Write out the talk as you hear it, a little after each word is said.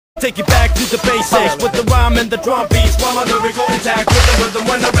Take you back to the basics with the rhyme and the drum beats, while my lyrical intact with the rhythm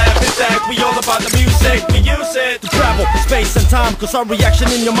when the rap is back. We all about the music, we use it to travel space and time, cause our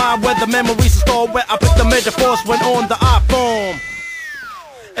reaction in your mind where the memories are stored, where I put the metaphors when on the iPhone.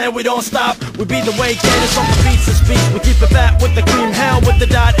 And we don't stop, we be the way gators on the beats and speech. We keep it back with the cream, hell with the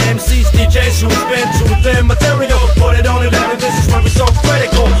dot MCs, DJs who spin to their material. Put it on 11, this is where we so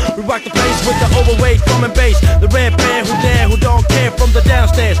critical. We rock the place with the overweight drum and bass, the red band who dare, who don't care from the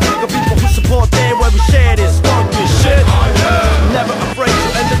downstairs. The people who support there where we share this funky shit. Never afraid to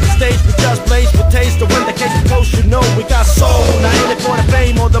enter the stage, we just blaze with taste. And when the case is close, you know we got soul. Not in it for the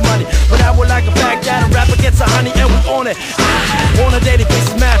fame or the money, but I would like a fact that a rapper gets a honey and we on it. On a daily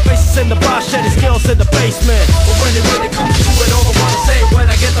basis, mad faces in the bar, shedding skills in the basement. But when it really comes to it, all I wanna say when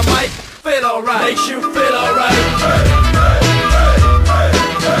I get the mic, feel alright, makes you feel alright.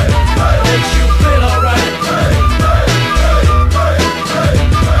 Makes you feel alright.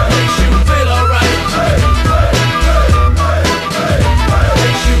 Makes you feel alright.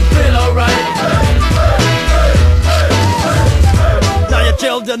 Makes you feel alright. Now you're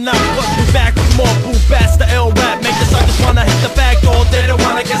chilled enough, push me back with more boom bass, the L rap. Make the suckers wanna hit the back door, they don't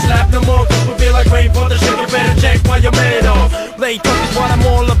wanna get slapped no more. Cause we feel like rain for the sugar, better check what you're made of. Play talk is what I'm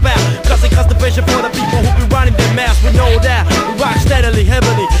all about, cause it costs the vision for the people who be running their mouths. We know that, we rock steadily,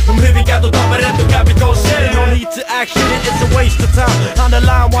 heavily, from Rivicato to Tomaretto, Capitol City. No need to act shit, it's a waste of time.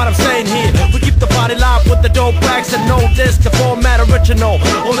 Underline what I'm saying here, we keep the party live with the dope blacks and no disc, the format original,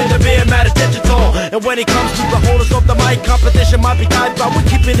 only the beer matter digital. And when it comes to the holders of the mic, competition might be tight, but we're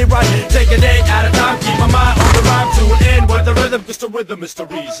keeping it right. Take a day at a time, keep my mind on the rhyme to an end with the rhythm, cause the rhythm is the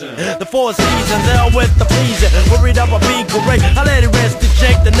reason. The four seasons, hell with the pleasing, worried up on being great, I let it rest to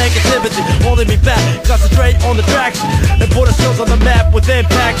check the negativity, holding me back, concentrate on the tracks, and put the skills on the map with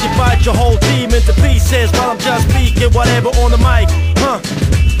impact. Divide your whole team into pieces while I'm just speaking whatever on the mic,